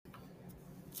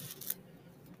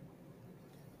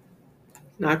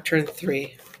Nocturn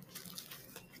 3.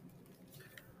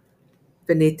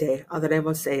 Venite,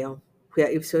 adoremus eum, quia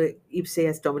ipse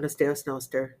est Dominus Deus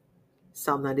noster.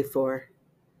 Psalm 94.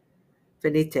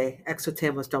 Venite,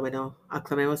 exultemus Domino,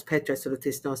 acclamemus Petra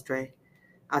salutis nostrae,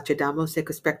 accedamus et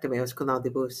conspectameus con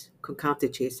laudibus, con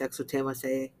canticis exultemus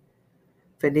ea.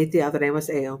 Venite, adoremus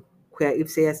eum, quia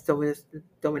ipse est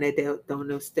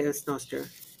Dominus Deus noster.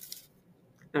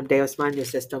 Nam Deus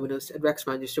magnus est Dominus, et Rex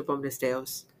magnus omnis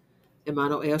Deus. In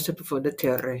mano eos et profunda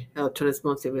terrae, et tunis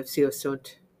montem ipsius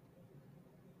sunt.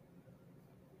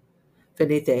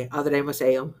 Venite, adoremus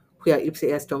eum, quia ipse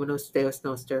est Dominus Deus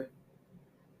noster.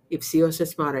 Ipsios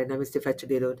est mare nemis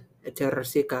defectilidud, et terra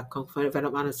sica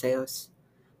convenit manus eos.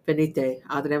 Venite,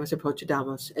 adoremus et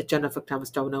procedimus, et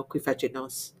genuflectamus Domino qui fecit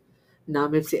nos.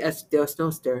 Nam ipsi est Deus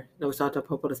noster, nos auto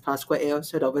populus Pasqua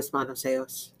eos, et obis manus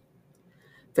eos.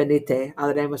 Venite,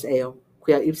 adoremus eum,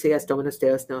 quia ipse est Dominus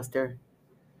Deus noster.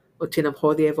 Utinam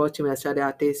hodie vocem est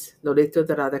radiatis, nolito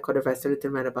dorada cordivesta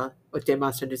meraba, ut de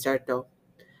mas in deserto.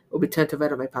 Ubi tenta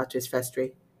verame patris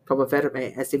festri, proba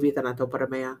verame est divida nato para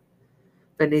mea.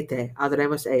 Venite,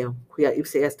 adoremus eum, quia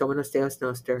ipse est Dominus Deus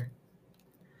noster.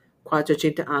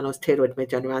 Quadraginta annos teruit me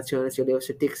generationes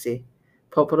Julius et dixi,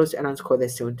 populus erans corde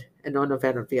sunt, et non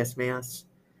noverunt vias meas.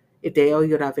 Et Deo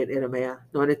iuravit ira mea,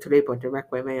 non et tribunt in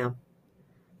requiem meam.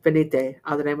 Venite,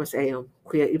 adoremus eum,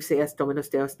 quia ipse est Dominus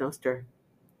Deus noster.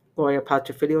 Gloria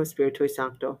Patri Filio Spiritui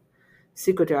Sancto,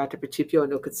 sicut erat in principio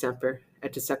nunc et semper,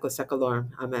 et in saecula saeculorum.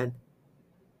 Amen.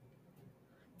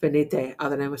 Venite,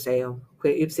 adoremus eum,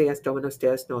 quia ipse est Dominus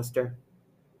Deus noster.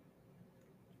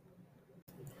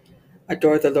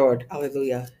 Adore the Lord,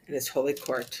 alleluia, in his holy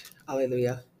court,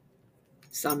 alleluia.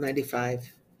 Psalm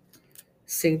 95.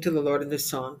 Sing to the Lord a new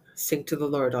song, sing to the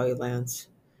Lord, all you lands.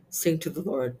 Sing to the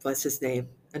Lord, bless his name,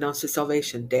 announce his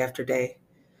salvation day after day.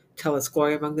 Tell his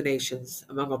glory among the nations,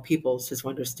 among all peoples, his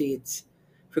wondrous deeds.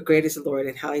 For great is the Lord,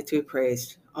 and highly to be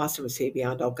praised, awesome is he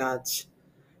beyond all gods.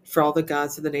 For all the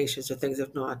gods of the nations are things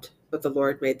of naught, but the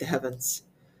Lord made the heavens.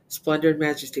 Splendor and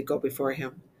majesty go before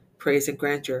him, praise and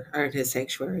grandeur are in his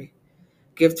sanctuary.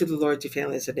 Give to the Lord, you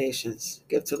families of nations.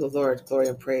 Give to the Lord glory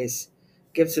and praise.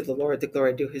 Give to the Lord the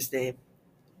glory due his name.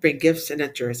 Bring gifts and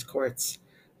enter his courts.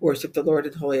 Worship the Lord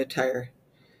in holy attire.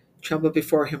 Tremble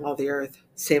before him, all the earth.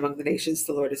 Say among the nations,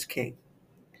 the Lord is king.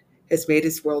 Has made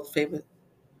his world famous,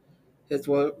 his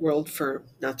world firm,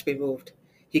 not to be moved.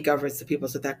 He governs the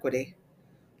peoples with equity.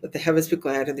 Let the heavens be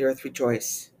glad and the earth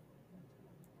rejoice.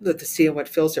 Let the sea and what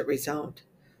fills it resound.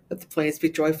 Let the plains be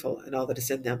joyful and all that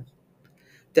is in them.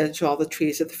 Then shall all the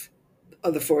trees of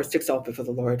the forest exalt before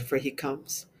the Lord, for he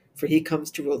comes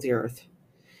to rule the earth.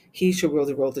 He shall rule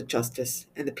the world with justice,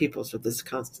 and the peoples with this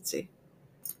constancy.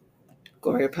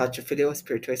 Gloria Patri Filio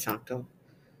Spiritui Sancto,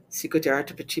 sicut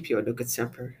erat in principio nunc et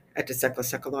semper, et in saecula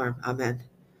saeculorum. Amen.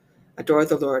 Adore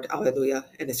the Lord, alleluia,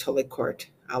 in his holy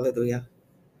court, alleluia.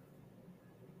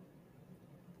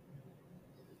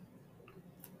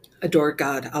 Adore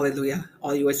God, alleluia,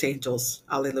 all you his angels,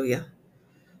 alleluia.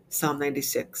 Psalm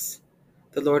 96.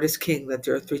 The Lord is king, let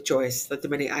the earth rejoice, let the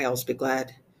many isles be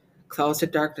glad. Clouds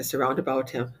and darkness around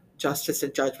about him, justice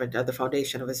and judgment are the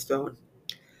foundation of his throne.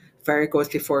 Fire goes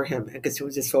before him and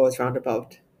consumes his foes round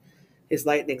about. His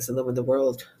lightnings illumine the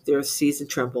world, the earth sees and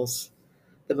trembles.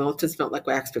 The mountains melt like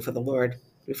wax before the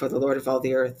Lord of all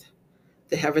the earth.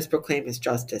 The heavens proclaim his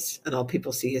justice, and all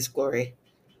people see his glory.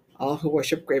 All who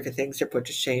worship graven things are put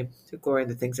to shame, who glory in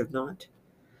the things of naught.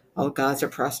 All gods are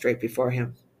prostrate before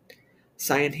him.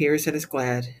 Zion hears and is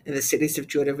glad, and the cities of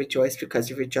Judah rejoice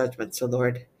because of your judgments, O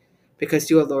Lord,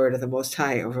 because you, O Lord, are the most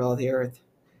high over all the earth,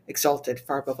 exalted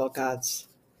far above all gods.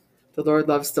 The Lord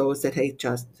loves those that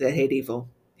hate evil.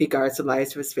 He guards the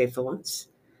lives of his faithful ones.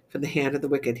 From the hand of the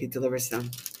wicked he delivers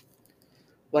them.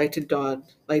 Light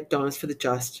dawns for the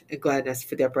just, and gladness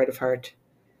for the upright of heart.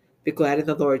 Be glad in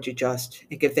the Lord, you just,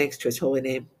 and give thanks to his holy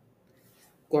name.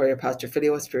 Gloria Patri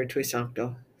Filio Spiritui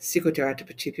Sancto, sicut erat in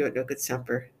principio et nunc et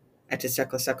semper, et in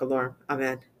saecula saeculorum.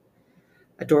 Amen.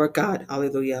 Adore God,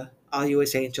 alleluia, all you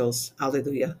his angels,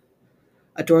 alleluia.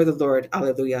 Adore the Lord,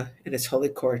 alleluia, in his holy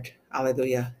court,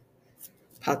 alleluia.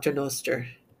 Pater Noster.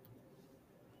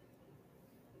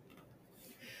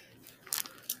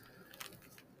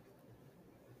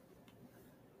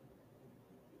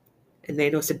 In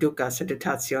ne nos educas in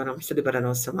tentationem, sed libera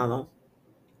nos a malo.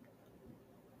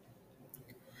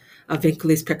 A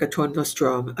vinculis peccator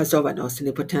nostrum, asova nos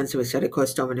in potentia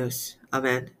misericors Dominus.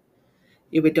 Amen.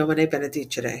 Ibi Domine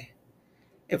benedicere.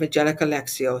 Evangelica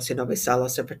Lectio, in nobis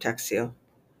salus and protectio.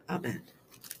 Amen.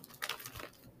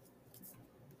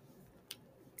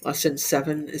 Lesson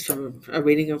 7 is from a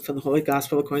reading from the Holy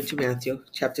Gospel according to Matthew,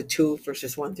 chapter 2,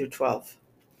 verses 1 through 12.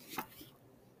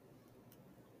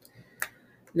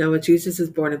 Now when Jesus was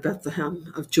born in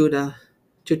Bethlehem of Judea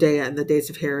in the days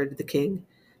of Herod the king,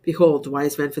 behold,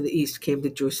 wise men from the east came to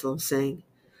Jerusalem, saying,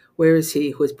 Where is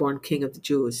he who is born King of the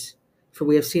Jews? For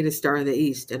we have seen his star in the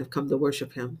east, and have come to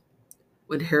worship him.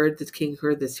 When Herod the king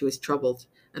heard this, he was troubled,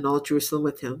 and all Jerusalem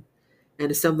with him. And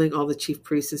assembling all the chief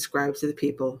priests and scribes of the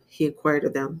people, he inquired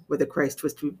of them where the Christ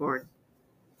was to be born.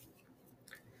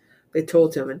 They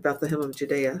told him, In Bethlehem of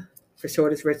Judea, for so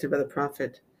it is written by the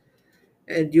prophet,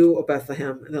 And you, O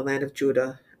Bethlehem, in the land of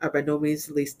Judah, are by no means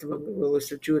the least among the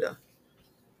rulers of Judah.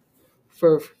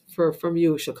 For from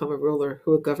you shall come a ruler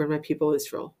who will govern my people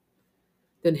Israel.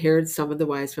 Then Herod summoned the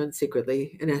wise men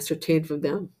secretly, and ascertained from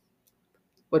them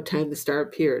what time the star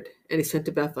appeared. And he sent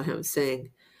to Bethlehem, saying,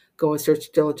 Go and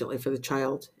search diligently for the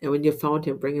child, and when you have found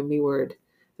him, bring him me word,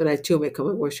 that I too may come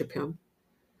and worship him.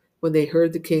 When they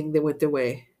heard the king, they went their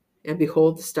way. And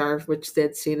behold, the star which they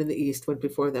had seen in the east went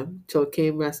before them, till it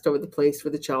came rest over the place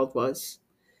where the child was.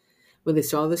 When they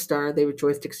saw the star, they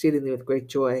rejoiced exceedingly with great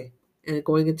joy. And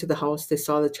going into the house, they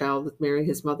saw the child with Mary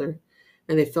his mother,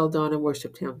 and they fell down and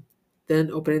worshipped him. Then,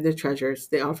 opening their treasures,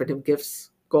 they offered him gifts,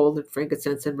 gold and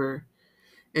frankincense and myrrh.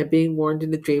 And being warned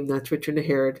in a dream not to return to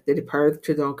Herod, they departed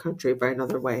to their own country by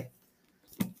another way.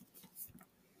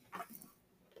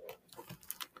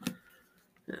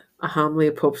 A homily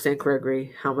of Pope St.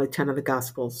 Gregory, homily 10 of the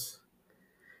Gospels.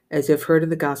 As you have heard in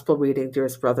the Gospel reading,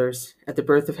 dearest brothers, at the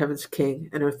birth of heaven's King,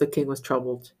 an earthly king was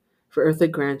troubled. For earthly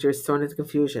grandeur is thrown into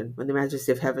confusion when the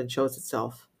majesty of heaven shows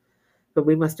itself. But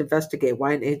we must investigate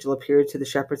why an angel appeared to the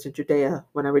shepherds in Judea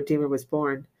when our Redeemer was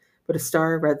born, but a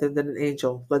star rather than an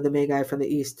angel led the Magi from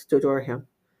the east to adore him.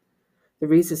 The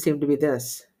reason seemed to be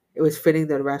this: it was fitting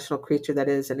that a rational creature, that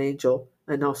is, an angel,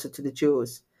 and also to the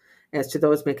Jews, as to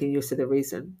those making use of the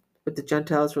reason. But the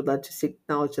Gentiles were led to seek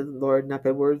knowledge of the Lord not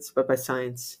by words but by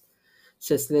signs,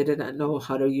 since they did not know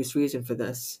how to use reason for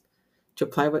this. To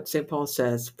apply what St. Paul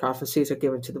says, prophecies are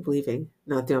given to the believing,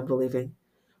 not the unbelieving,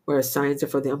 whereas signs are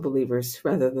for the unbelievers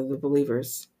rather than the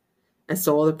believers. And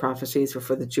so all the prophecies were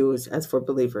for the Jews as for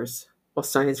believers, while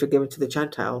signs were given to the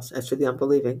Gentiles as for the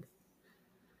unbelieving.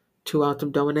 Tu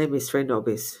autem Domine misere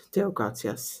nobis, Deo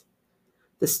gratias.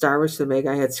 The star which the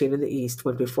Magi had seen in the east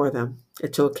went before them,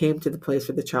 until it came to the place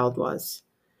where the child was.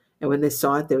 And when they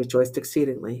saw it, they rejoiced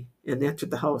exceedingly, and they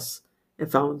entered the house,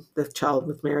 and found the child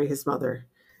with Mary his mother,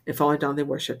 and falling down they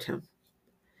worshipped him.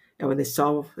 And when they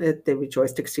saw it, they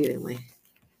rejoiced exceedingly.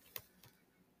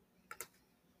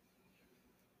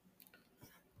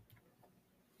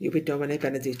 Ubi Domine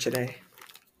benedicere.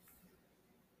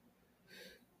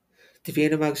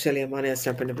 Divinum auxilium mane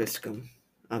semper nobiscum.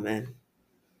 Amen.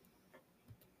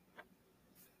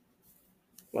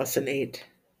 Lesson 8.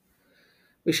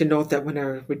 We should note that when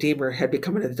our Redeemer had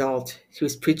become an adult, he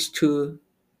was preached to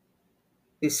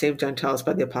these same Gentiles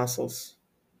by the apostles.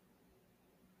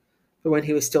 But when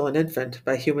he was still an infant,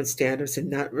 by human standards and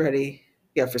not ready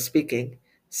yet for speaking,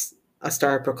 a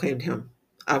star proclaimed him.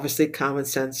 Obviously, common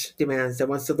sense demands that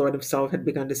once the Lord himself had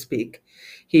begun to speak,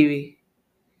 he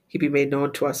be made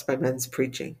known to us by men's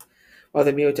preaching, while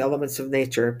the mute elements of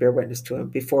nature bear witness to him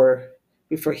before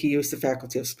he used the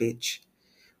faculty of speech.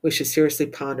 We should seriously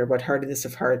ponder what hardness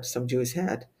of heart some Jews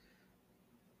had,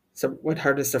 when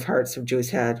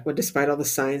despite all the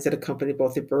signs that accompanied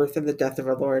both the birth and the death of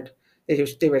our Lord, they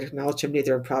would acknowledge him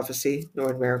neither in prophecy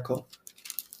nor in miracle.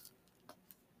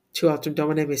 Tu autem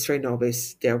Domine misere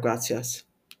nobis, Deo gratias.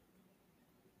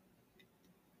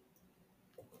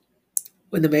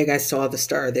 When the Magi saw the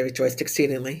star, they rejoiced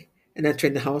exceedingly, and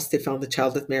entering the house, they found the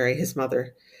child with Mary, his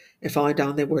mother, and falling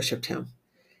down, they worshipped him.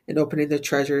 And opening their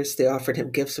treasures, they offered him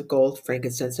gifts of gold,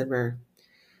 frankincense, and myrrh.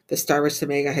 The star which the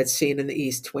Magi had seen in the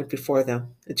east went before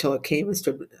them, until it came and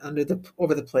stood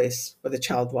over the place where the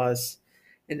child was.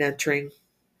 And entering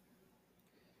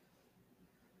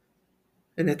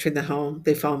the home,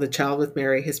 they found the child with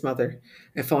Mary, his mother,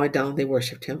 and falling down, they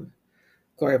worshipped him.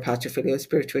 Gloria Patri Filio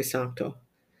Spiritui Sancto.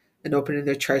 And opening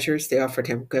their treasures, they offered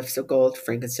him gifts of gold,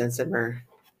 frankincense, and myrrh.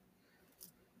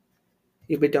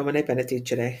 Ubi Domine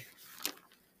benedicere.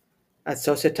 Ad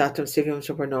societatem civium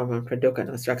super normam producat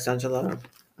nos rex angelorum.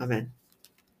 Amen.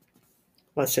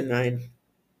 Lesson 9.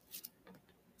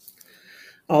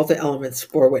 All the elements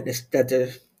bore witness that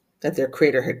their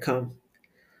Creator had come.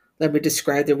 Let me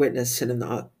describe their witness in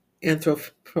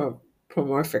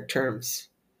anthropomorphic terms.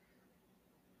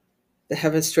 The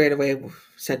heavens straightway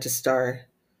sent a star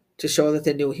to show that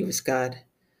they knew he was God.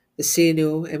 The sea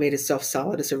knew and made itself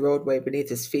solid as a roadway beneath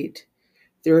his feet.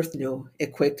 The earth knew,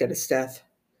 it quaked at his death.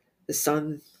 The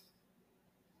sun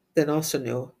then also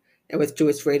knew, and withdrew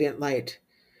its radiant light.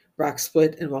 Rocks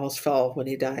split and walls fell when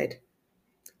he died,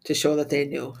 to show that they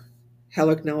knew. Hell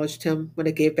acknowledged him when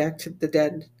it gave back to the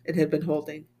dead it had been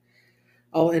holding.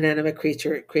 All inanimate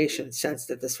creation sensed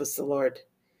that this was the Lord.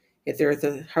 Yet the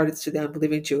earth, harder to the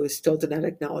unbelieving Jews, still did not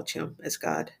acknowledge him as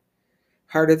God.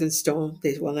 Harder than stone,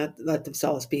 they will not let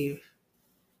themselves be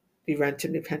rent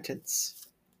in repentance.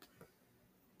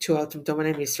 Tu autem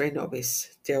Domine misere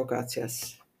nobis, Deo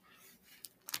gratias.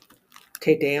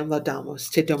 Te Deum laudamus,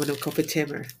 te Dominum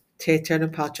confitemur, te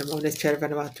aeternum pacem omnes terra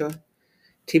veneratur,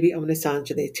 tibi omnes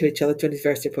angeli, tibi celat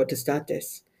universi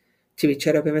potestates, tibi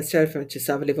cherubim et seraphim te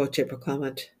salvali voce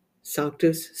proclamant,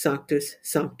 Sanctus, Sanctus,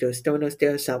 Sanctus, Dominus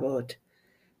Deus Sabaoth,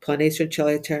 planes in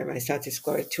cielo terra maestatis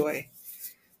gloria Tuae,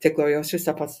 te gloriosus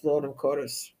apostolorum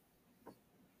chorus,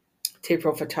 te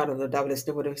prophetatum laudabilis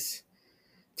numerus,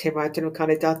 te martyrum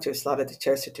candidatus laudate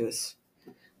certitus,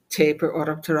 te per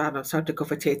orum tyrannom sancta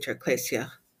confitetur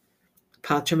ecclesia,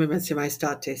 pacem immensa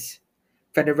maestatis,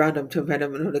 venerandum tum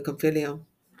venem unicum filium,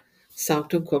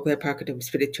 sanctum quoque parcatum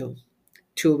spiritum,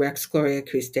 tu rex gloria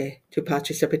Christe, tu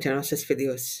pacis epiternos es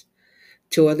filius,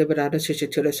 tua liberatus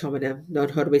suscitulis hominem, non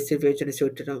horribus in virginis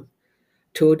uterum,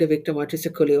 tu de victum mortis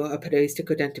seculio aperis de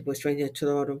credentibus regna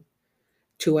tulorum,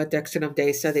 tu ad dexternum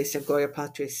Dei sedis in gloria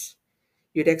Patris,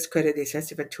 iudex creditis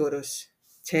esse venturus,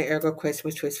 te ergo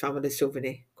quesumus tuis familis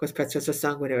suveni, quos precioso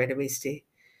sanguine redemisti,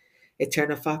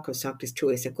 eterna facus sanctus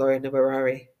tuis in gloria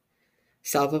numerari,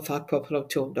 salvum fac populum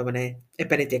tuum, Domine, et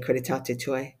benedict creditate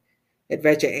tuae, et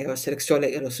rege eos et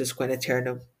extole illos usque in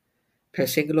aeternum, per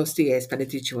singulos dies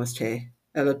benedicimus te,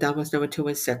 et laudamus nomen tuum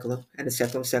in saeculum, and in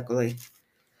saeculum saeculi.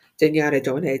 Deniare,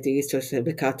 Domine, Deistos in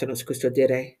peccatunus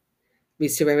custodire,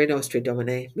 miserere nostri,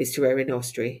 Domine, miserere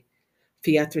nostri,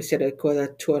 fiat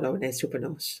misericordia tua, Domine, super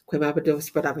nos, quem abito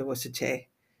speravimus in te,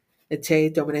 et te,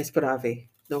 Domine, speravi,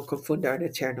 non confunda in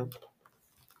aeternum.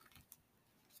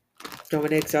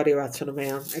 Domine exaudirat sonum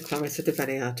meam, et clamis et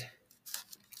diveniat.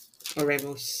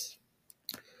 Oremus.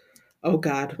 O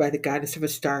God, by the guidance of a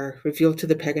star, reveal to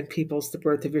the pagan peoples the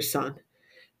birth of your Son.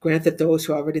 Grant that those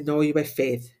who already know you by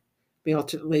faith may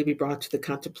ultimately be brought to the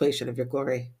contemplation of your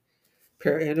glory.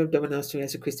 Per annum Domini nostrum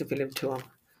Iesu Christum Filium Tuum,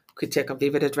 qui tecum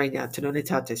vivit et regnat in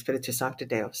unitate Spiritus Sancti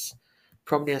Deus,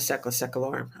 promnia saecula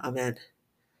saeculorum. Amen.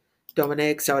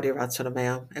 Domine exaudirat sonum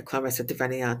meam, et clamis et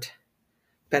diveniat.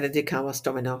 Benedicamus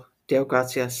Domino, Deo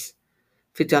gratias.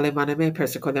 Fidelium anime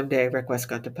persecutum Dei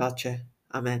requiescant in pace.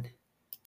 Amen.